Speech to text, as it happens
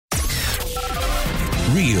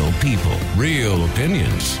Real people, real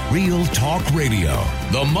opinions, real talk radio.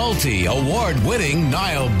 The multi-award-winning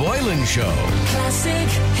Niall Boylan Show. Classic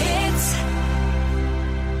hits.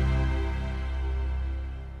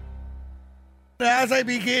 As I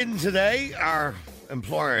begin today, our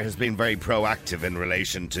employer has been very proactive in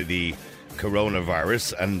relation to the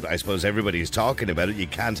coronavirus, and I suppose everybody's talking about it. You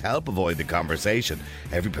can't help avoid the conversation.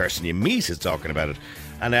 Every person you meet is talking about it.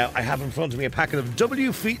 And now I have in front of me a packet of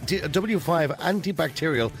W5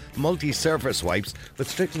 antibacterial multi-surface wipes with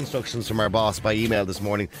strict instructions from our boss by email this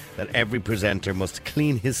morning that every presenter must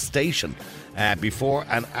clean his station before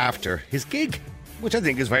and after his gig, which I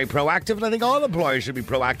think is very proactive, and I think all employers should be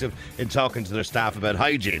proactive in talking to their staff about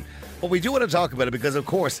hygiene. But we do want to talk about it because, of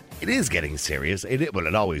course, it is getting serious. It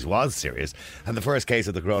always was serious. And the first case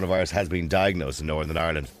of the coronavirus has been diagnosed in Northern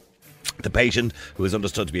Ireland. The patient, who is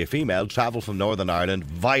understood to be a female, travelled from Northern Ireland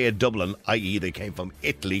via Dublin, i.e. they came from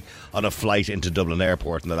Italy on a flight into Dublin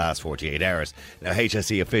Airport in the last 48 hours. Now,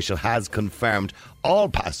 HSE official has confirmed all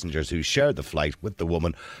passengers who shared the flight with the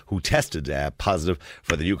woman who tested positive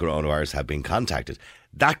for the new coronavirus have been contacted.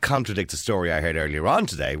 That contradicts a story I heard earlier on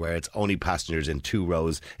today where it's only passengers in two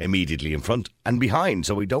rows immediately in front and behind.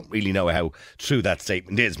 So we don't really know how true that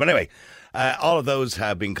statement is. But anyway, all of those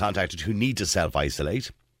have been contacted who need to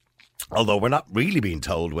self-isolate. Although we're not really being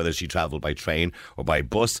told whether she travelled by train or by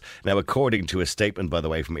bus. Now, according to a statement, by the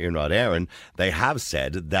way, from Iarnród Éireann, they have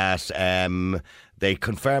said that they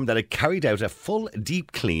confirmed that it carried out a full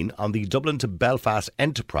deep clean on the Dublin to Belfast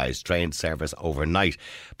Enterprise train service overnight.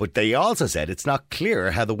 But they also said it's not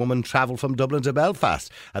clear how the woman travelled from Dublin to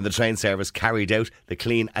Belfast, and the train service carried out the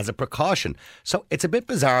clean as a precaution. So it's a bit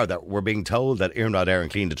bizarre that we're being told that Iarnród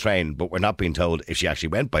Éireann cleaned the train, but we're not being told if she actually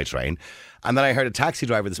went by train. And then I heard a taxi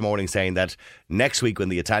driver this morning saying that next week when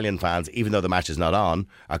the Italian fans, even though the match is not on,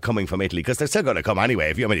 are coming from Italy, because they're still going to come anyway.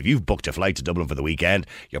 If you've booked a flight to Dublin for the weekend,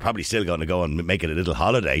 you're probably still going to go and make it a little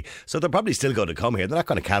holiday. So they're probably still going to come here. They're not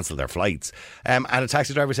going to cancel their flights. And a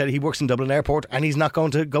taxi driver said he works in Dublin Airport and he's not going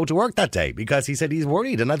to go to work that day because he said he's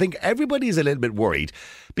worried. And I think everybody's a little bit worried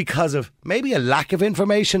because of maybe a lack of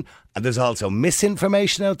information. And there's also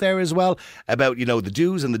misinformation out there as well about, the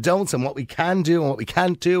do's and the don'ts and what we can do and what we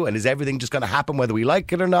can't do. And is everything just going to happen whether we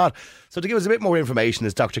like it or not? So to give us a bit more information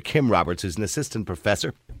is Dr. Kim Roberts, who's an assistant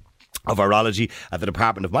professor of virology at the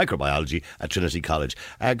Department of Microbiology at Trinity College.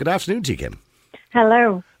 Good afternoon to you, Kim.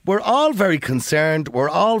 Hello. We're all very concerned, we're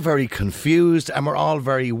all very confused, and we're all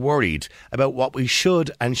very worried about what we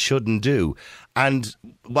should and shouldn't do and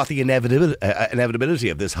what the inevitability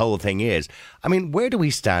of this whole thing is. I mean, where do we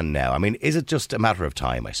stand now? I mean, is it just a matter of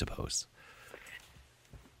time, I suppose?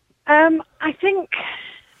 I think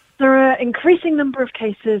there are an increasing number of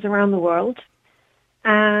cases around the world,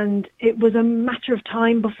 and it was a matter of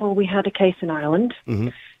time before we had a case in Ireland. Mm-hmm.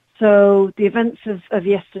 So the events of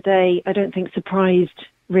yesterday, I don't think surprised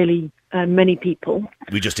really many people.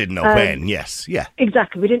 We just didn't know when, yes, yeah.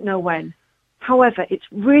 Exactly, we didn't know when. However, it's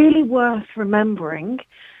really worth remembering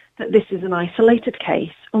that this is an isolated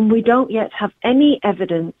case and we don't yet have any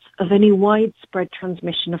evidence of any widespread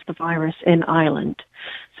transmission of the virus in Ireland.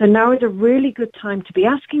 So now is a really good time to be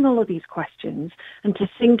asking all of these questions and to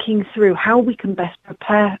thinking through how we can best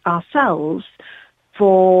prepare ourselves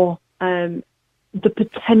for the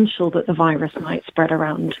potential that the virus might spread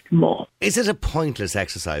around more. Is it a pointless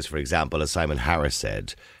exercise, for example, as Simon Harris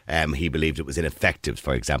said, he believed it was ineffective,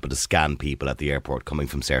 for example, to scan people at the airport coming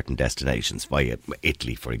from certain destinations via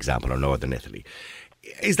Italy, for example, or Northern Italy.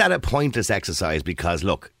 Is that a pointless exercise because,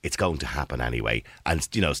 look, it's going to happen anyway, and,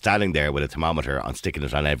 standing there with a thermometer and sticking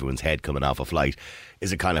it on everyone's head coming off a flight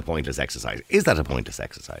is a kind of pointless exercise? Is that a pointless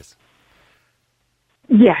exercise?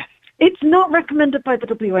 Yes. It's not recommended by the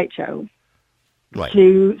WHO. Right.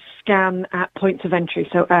 To scan at points of entry,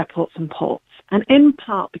 so airports and ports. And in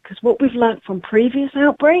part because what we've learnt from previous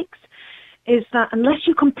outbreaks is that unless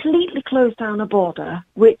you completely close down a border,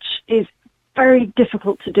 which is very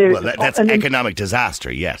difficult to do. Well, that's economic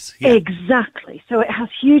disaster, yes. Yeah. Exactly. So it has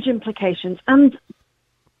huge implications. And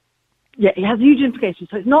it has huge implications.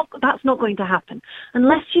 So that's not going to happen.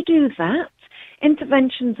 Unless you do that,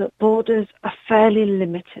 interventions at borders are fairly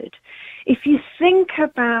limited. If you think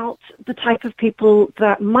about the type of people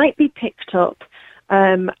that might be picked up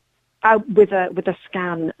out with a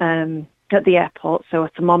scan at the airport, so a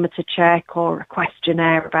thermometer check or a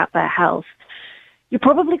questionnaire about their health, you're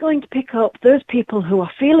probably going to pick up those people who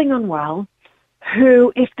are feeling unwell,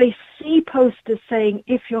 who, if they see posters saying,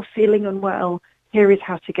 if you're feeling unwell, here is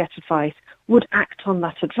how to get advice, would act on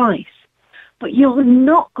that advice. But you're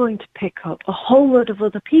not going to pick up a whole load of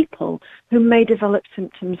other people who may develop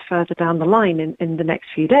symptoms further down the line in the next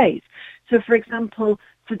few days. So, for example,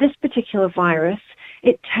 for this particular virus,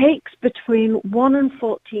 It takes between 1 and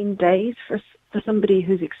 14 days for somebody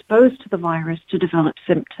who's exposed to the virus to develop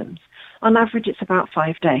symptoms. On average, it's about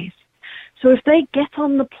 5 days. So if they get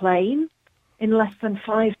on the plane in less than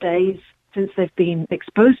 5 days since they've been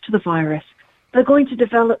exposed to the virus, they're going to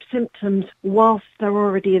develop symptoms whilst they're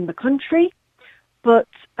already in the country, but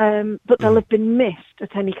they'll have been missed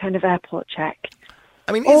at any kind of airport check.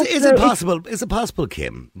 I mean, is it possible,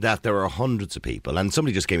 Kim, that there are hundreds of people, and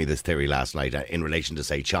somebody just gave me this theory last night in relation to,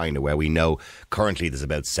 say, China, where we know currently there's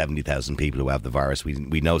about 70,000 people who have the virus.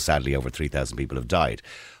 We know, sadly, over 3,000 people have died.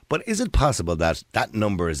 But is it possible that that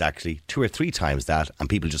number is actually 2 or 3 times that and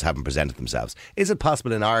people just haven't presented themselves? Is it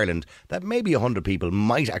possible in Ireland that maybe 100 people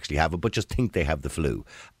might actually have it but just think they have the flu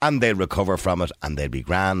and they'll recover from it and they'll be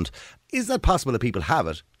grand? Is that possible that people have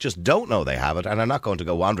it, just don't know they have it, and are not going to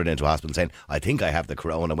go wandering into hospital saying, I think I have the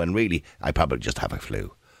corona, when really I probably just have a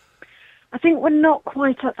flu? I think we're not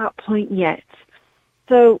quite at that point yet.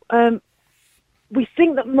 So we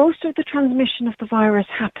think that most of the transmission of the virus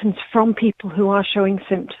happens from people who are showing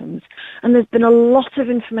symptoms. And there's been a lot of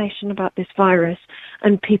information about this virus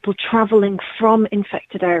and people travelling from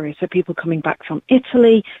infected areas. So people coming back from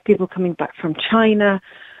Italy, people coming back from China.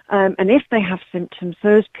 And if they have symptoms,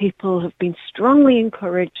 those people have been strongly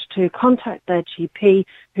encouraged to contact their GP,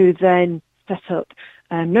 who then set up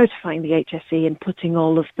notifying the HSE and putting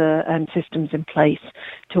all of the systems in place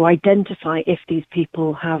to identify if these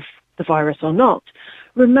people have the virus or not.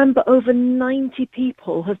 Remember, over 90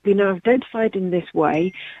 people have been identified in this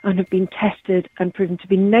way and have been tested and proven to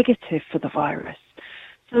be negative for the virus.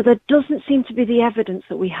 So there doesn't seem to be the evidence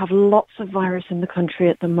that we have lots of virus in the country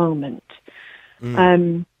at the moment.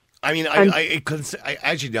 I mean, I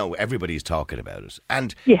as you know, everybody's talking about it.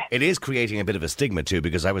 And it is creating a bit of a stigma too,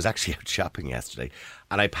 because I was actually out shopping yesterday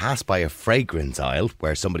and I passed by a fragrance aisle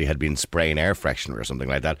where somebody had been spraying air freshener or something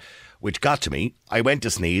like that, which got to me. I went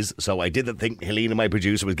to sneeze, so I did the thing Helena, my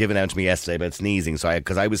producer, was giving out to me yesterday about sneezing,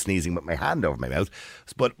 because I was sneezing with my hand over my mouth.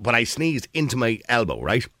 But when I sneezed into my elbow,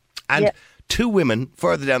 right? And 2 women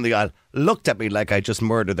further down the aisle looked at me like I just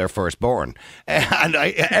murdered their firstborn. And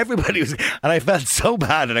I felt so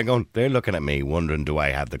bad. And I'm going, they're looking at me wondering, do I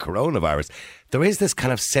have the coronavirus? There is this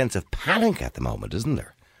kind of sense of panic at the moment, isn't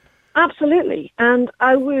there? Absolutely. And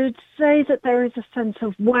I would say that there is a sense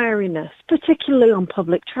of wariness, particularly on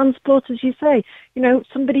public transport, as you say. You know,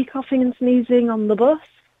 somebody coughing and sneezing on the bus,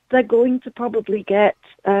 they're going to probably get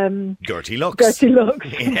dirty looks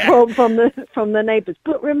from the neighbours.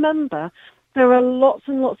 But remember, there are lots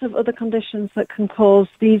and lots of other conditions that can cause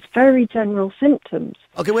these very general symptoms.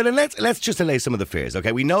 Okay, well, let's just allay some of the fears.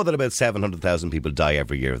 Okay, we know that about 700,000 people die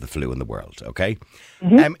every year of the flu in the world. Okay,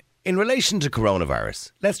 in relation to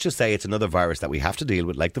coronavirus, let's just say it's another virus that we have to deal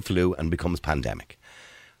with, like the flu, and becomes pandemic.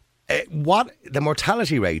 What the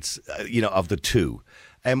mortality rates, of the two?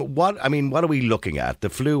 What are we looking at? The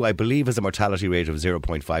flu, I believe, has a mortality rate of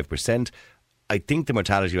 0.5%. I think the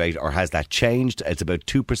mortality rate, or has that changed? It's about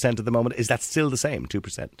 2% at the moment. Is that still the same,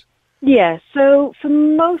 2%? Yeah, so for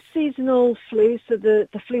most seasonal flu, so the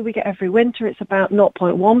flu we get every winter, it's about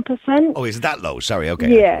 0.1%. Oh, is it that low? Sorry,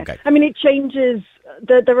 okay. Yeah, okay. I mean, it changes,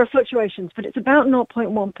 there are fluctuations, but it's about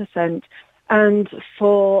 0.1%. And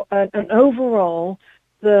for an overall,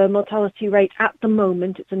 the mortality rate at the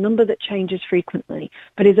moment, it's a number that changes frequently,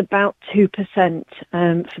 but is about 2% for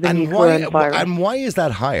the new coronavirus. And why is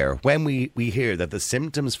that higher when we hear that the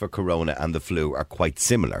symptoms for corona and the flu are quite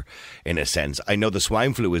similar in a sense? I know the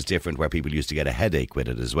swine flu is different, where people used to get a headache with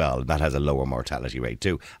it as well. That has a lower mortality rate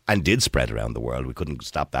too, and did spread around the world. We couldn't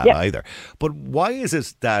stop that either. But why is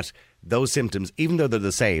it that those symptoms, even though they're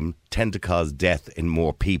the same, tend to cause death in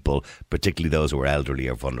more people, particularly those who are elderly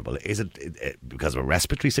or vulnerable? Is it because of a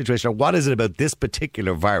respiratory situation, or what is it about this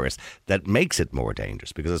particular virus that makes it more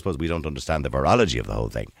dangerous? Because I suppose we don't understand the virology of the whole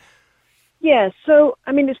thing. Yeah, so,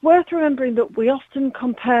 I mean, it's worth remembering that we often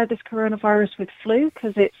compare this coronavirus with flu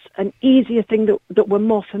because it's an easier thing that we're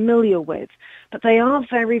more familiar with. But they are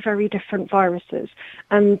very, very different viruses.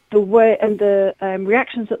 And the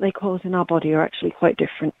reactions that they cause in our body are actually quite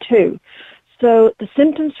different too. So the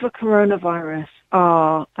symptoms for coronavirus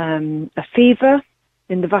are a fever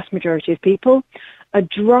in the vast majority of people, a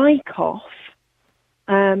dry cough,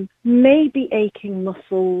 maybe aching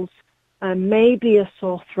muscles, maybe a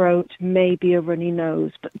sore throat, maybe a runny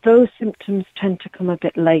nose, but those symptoms tend to come a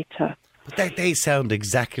bit later. But they sound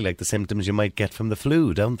exactly like the symptoms you might get from the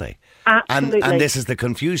flu, don't they? Absolutely. And this is the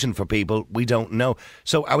confusion for people. We don't know.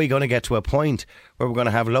 So are we going to get to a point where we're going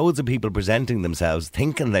to have loads of people presenting themselves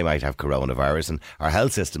thinking they might have coronavirus, and our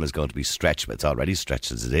health system is going to be stretched, it's already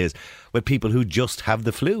stretched as it is, with people who just have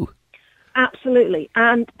the flu? Absolutely.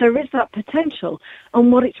 And there is that potential.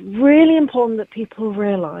 And what it's really important that people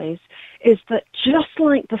realise is that just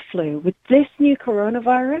like the flu, with this new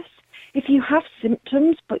coronavirus, if you have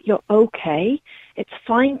symptoms but you're okay, it's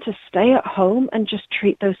fine to stay at home and just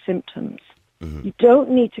treat those symptoms. You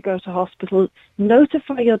don't need to go to hospital.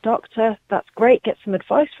 Notify your doctor. That's great. Get some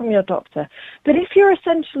advice from your doctor. But if you're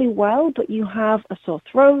essentially well, but you have a sore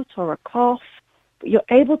throat or a cough, but you're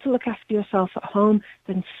able to look after yourself at home,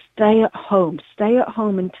 then stay at home. Stay at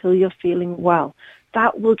home until you're feeling well.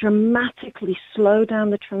 That will dramatically slow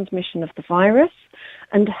down the transmission of the virus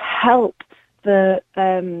and help the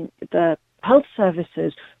health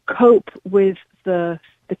services cope with the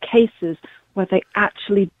cases where they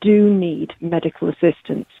actually do need medical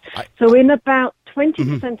assistance. So in about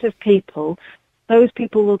 20% of people, those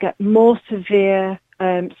people will get more severe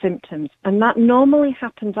symptoms. And that normally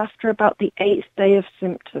happens after about the 8th day of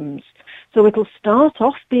symptoms. So it'll start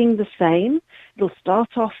off being the same. It'll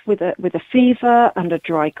start off with a fever and a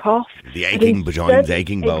dry cough. The aching joints,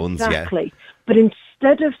 aching bones, exactly. But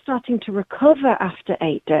instead of starting to recover after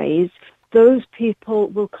 8 days, those people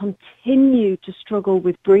will continue to struggle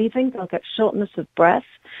with breathing. They'll get shortness of breath,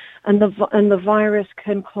 and the virus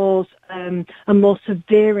can cause a more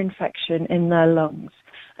severe infection in their lungs.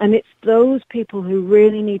 And it's those people who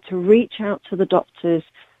really need to reach out to the doctors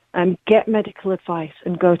and get medical advice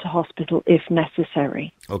and go to hospital if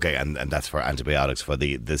necessary. Okay, and that's for antibiotics for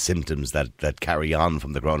the symptoms that carry on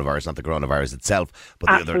from the coronavirus, not the coronavirus itself,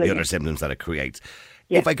 but the other symptoms that it creates.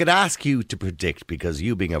 Yes. If I could ask you to predict, because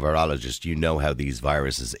you being a virologist, you know how these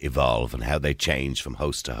viruses evolve and how they change from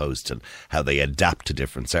host to host and how they adapt to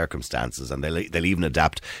different circumstances. And they'll even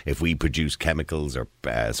adapt if we produce chemicals or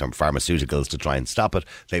some pharmaceuticals to try and stop it.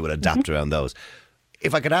 They will adapt around those.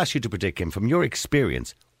 If I could ask you to predict, Kim, from your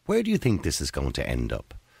experience, where do you think this is going to end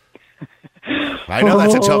up? I know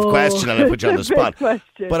that's a tough question and I put you on the spot. But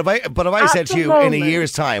if I said to you in a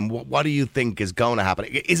year's time, what do you think is going to happen?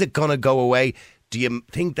 Is it going to go away? Do you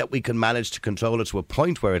think that we can manage to control it to a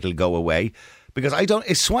point where it'll go away? Because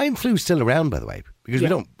is swine flu still around, by the way? Because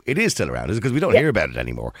it is still around. Is it because we don't hear about it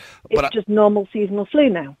anymore? It's just normal seasonal flu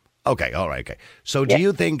now. Okay, all right, okay. So do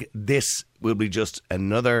you think this will be just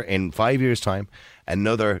another, in 5 years' time,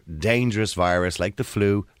 another dangerous virus like the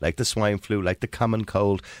flu, like the swine flu, like the common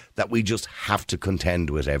cold, that we just have to contend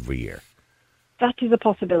with every year? That is a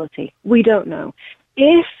possibility. We don't know.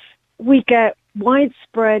 If we get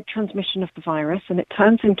widespread transmission of the virus and it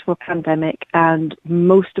turns into a pandemic and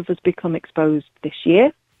most of us become exposed this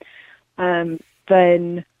year,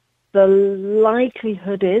 then the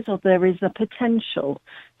likelihood is, or there is a potential,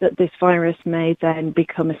 that this virus may then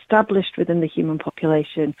become established within the human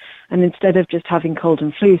population, and instead of just having cold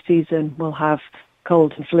and flu season, we'll have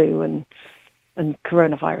cold and flu and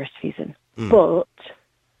coronavirus season. But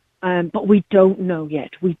we don't know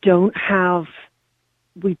yet. We don't have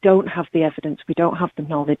the evidence. We don't have the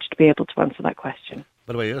knowledge to be able to answer that question.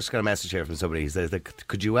 By the way, I just got a message here from somebody. He says,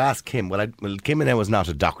 could you ask Kim? Well, Kim now is not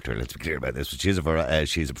a doctor, let's be clear about this. She's a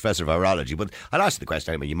professor of virology. But I'll ask you the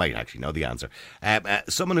question anyway. You might actually know the answer.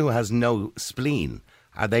 Someone who has no spleen,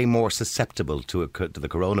 are they more susceptible to the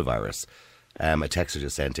coronavirus? A texter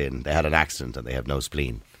just sent in. They had an accident and they have no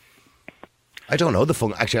spleen. I don't know the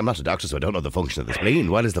function. Actually, I'm not a doctor, so I don't know the function of the spleen.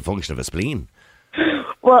 What is the function of a spleen?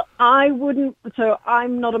 Well, I wouldn't, so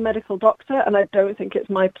I'm not a medical doctor and I don't think it's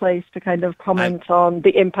my place to kind of comment on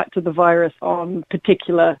the impact of the virus on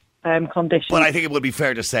particular conditions. But I think it would be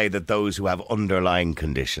fair to say that those who have underlying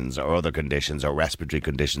conditions or other conditions or respiratory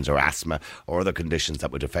conditions or asthma or other conditions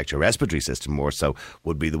that would affect your respiratory system more so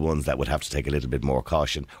would be the ones that would have to take a little bit more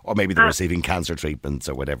caution, or maybe they're receiving cancer treatments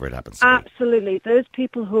or whatever it happens to be. Absolutely. Those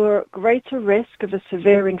people who are at greater risk of a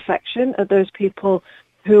severe infection are those people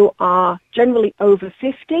who are generally over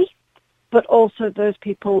 50, but also those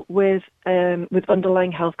people with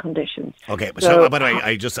underlying health conditions. Okay, so by the way,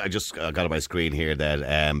 I just got on my screen here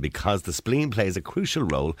that because the spleen plays a crucial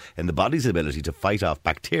role in the body's ability to fight off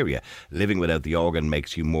bacteria, living without the organ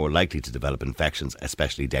makes you more likely to develop infections,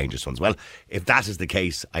 especially dangerous ones. Well, if that is the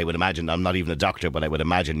case, I would imagine, I'm not even a doctor, but I would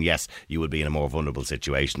imagine, yes, you would be in a more vulnerable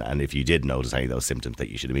situation. And if you did notice any of those symptoms, that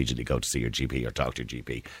you should immediately go to see your GP or talk to your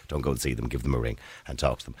GP. Don't go and see them, give them a ring and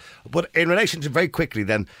talk to them. But in relation to, very quickly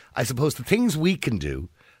then, I suppose the things we can do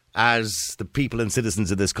as the people and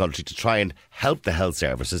citizens of this country to try and help the health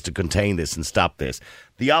services to contain this and stop this.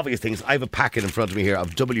 The obvious things, I have a packet in front of me here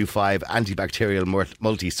of W5 antibacterial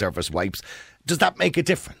multi-surface wipes. Does that make a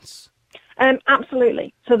difference?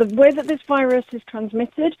 Absolutely. So the way that this virus is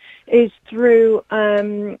transmitted is through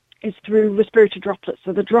respiratory droplets.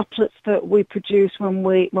 So the droplets that we produce when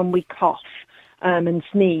we cough. and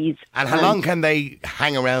sneeze. And how long can they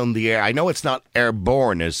hang around the air? I know it's not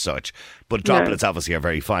airborne as such, but droplets obviously are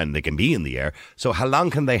very fine. They can be in the air. So how long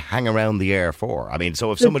can they hang around the air for? I mean,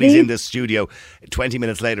 so if somebody's in this studio, 20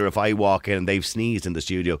 minutes later, if I walk in and they've sneezed in the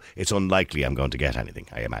studio, it's unlikely I'm going to get anything,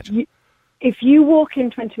 I imagine. If you walk in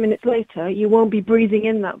 20 minutes later, you won't be breathing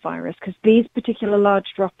in that virus because these particular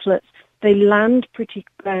large droplets, they land pretty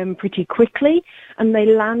quickly, and they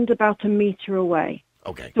land about a metre away.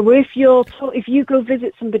 Okay. So if you go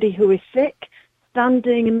visit somebody who is sick,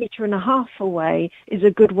 standing a metre and a half away is a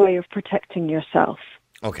good way of protecting yourself.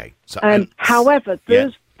 Okay. So, however,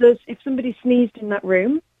 if somebody sneezed in that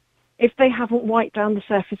room, if they haven't wiped down the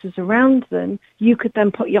surfaces around them, you could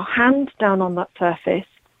then put your hand down on that surface,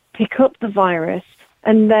 pick up the virus,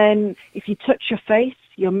 and then if you touch your face,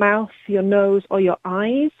 your mouth, your nose, or your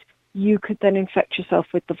eyes, you could then infect yourself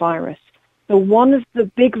with the virus. So one of the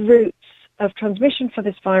big routes of transmission for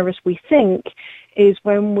this virus, we think, is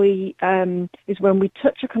when we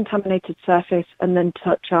touch a contaminated surface and then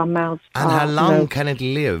touch our mouths. And how long can it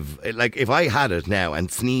live? Like if I had it now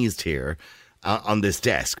and sneezed here on this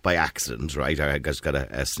desk by accident, right? I just got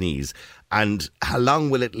a sneeze. And how long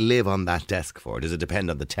will it live on that desk for? Does it depend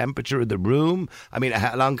on the temperature of the room? I mean,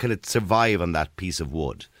 how long can it survive on that piece of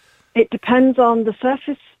wood? It depends on the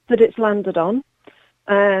surface that it's landed on,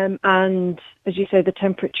 and, as you say, the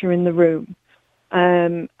temperature in the room,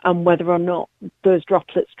 and whether or not those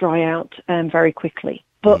droplets dry out very quickly.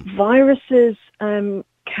 But viruses can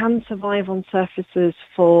survive on surfaces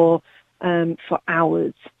for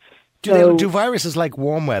hours. Do viruses like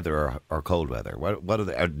warm weather or cold weather? What are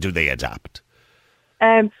they? Or do they adapt?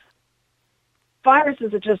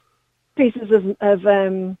 Viruses are just pieces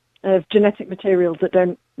of genetic materials that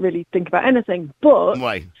don't really think about anything. But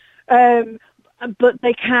why? But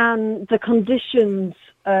they can. The conditions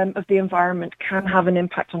of the environment can have an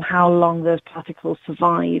impact on how long those particles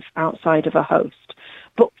survive outside of a host.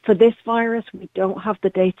 But for this virus, we don't have the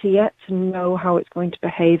data yet to know how it's going to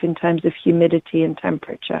behave in terms of humidity and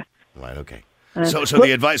temperature. Right. Okay. So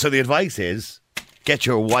the advice is get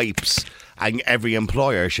your wipes, and every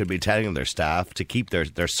employer should be telling their staff to keep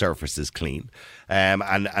their surfaces clean,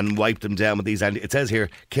 and wipe them down with these. And it says here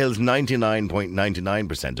kills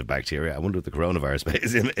 99.99% of bacteria. I wonder if the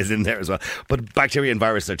coronavirus is in there as well. But bacteria and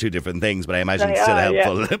viruses are two different things. But I imagine it's still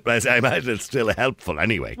helpful. Yeah. I imagine it's still helpful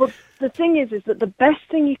anyway. Well, the thing is that the best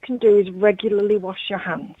thing you can do is regularly wash your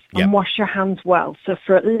hands and wash your hands well. So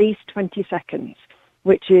for at least 20 seconds.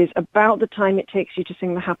 Which is about the time it takes you to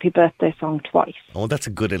sing the Happy Birthday song twice. Oh, that's a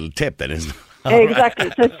good little tip then, isn't it? Exactly.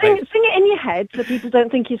 So sing it in your head so people don't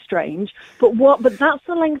think you're strange. But that's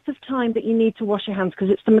the length of time that you need to wash your hands because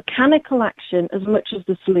it's the mechanical action as much as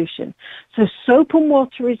the solution. So soap and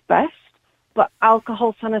water is best, but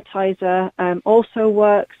alcohol sanitizer also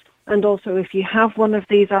works. And also, if you have one of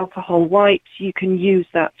these alcohol wipes, you can use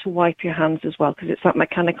that to wipe your hands as well, because it's that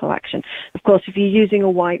mechanical action. Of course, if you're using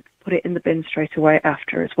a wipe, put it in the bin straight away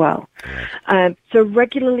after as well. Right. So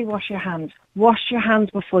regularly wash your hands. Wash your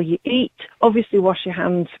hands before you eat. Obviously, wash your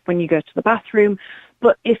hands when you go to the bathroom.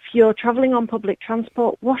 But if you're travelling on public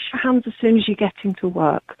transport, wash your hands as soon as you get into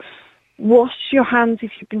work. Wash your hands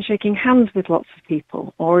if you've been shaking hands with lots of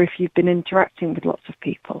people or if you've been interacting with lots of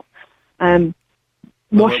people.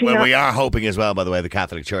 We are hoping as well, by the way, the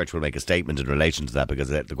Catholic Church will make a statement in relation to that, because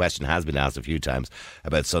the question has been asked a few times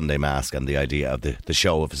about Sunday Mass and the idea of the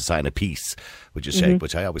show of a sign of peace, which is shake,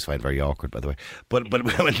 which I always find very awkward, by the way. But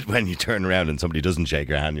when you turn around and somebody doesn't shake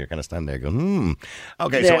your hand, you're kind of standing there going,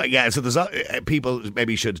 Okay, so there's people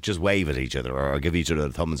maybe should just wave at each other or give each other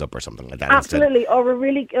a thumbs up or something like that. Absolutely,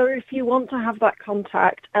 or if you want to have that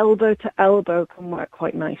contact, elbow to elbow can work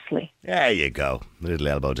quite nicely. There you go, a little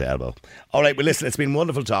elbow to elbow. All right, well listen, it's been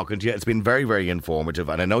wonderful talking to you. It's been very, very informative,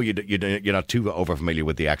 and I know you're not too over familiar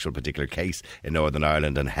with the actual particular case in Northern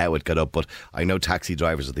Ireland and how it got up, but I know taxi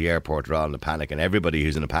drivers at the airport are all in a panic, and everybody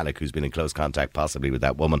who's in a panic who's been in close contact possibly with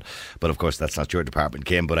that woman. But of course that's not your department,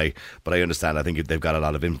 Kim, but I understand. I think they've got a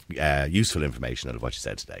lot of useful information out of what you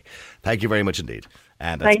said today. Thank you very much indeed.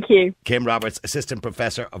 Thank you. Kim Roberts, Assistant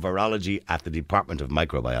Professor of Virology at the Department of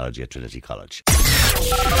Microbiology at Trinity College.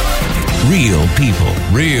 Real people,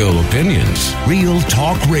 real opinions, real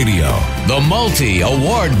talk radio. The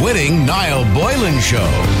multi-award-winning Niall Boylan Show.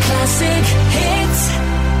 Classic hits.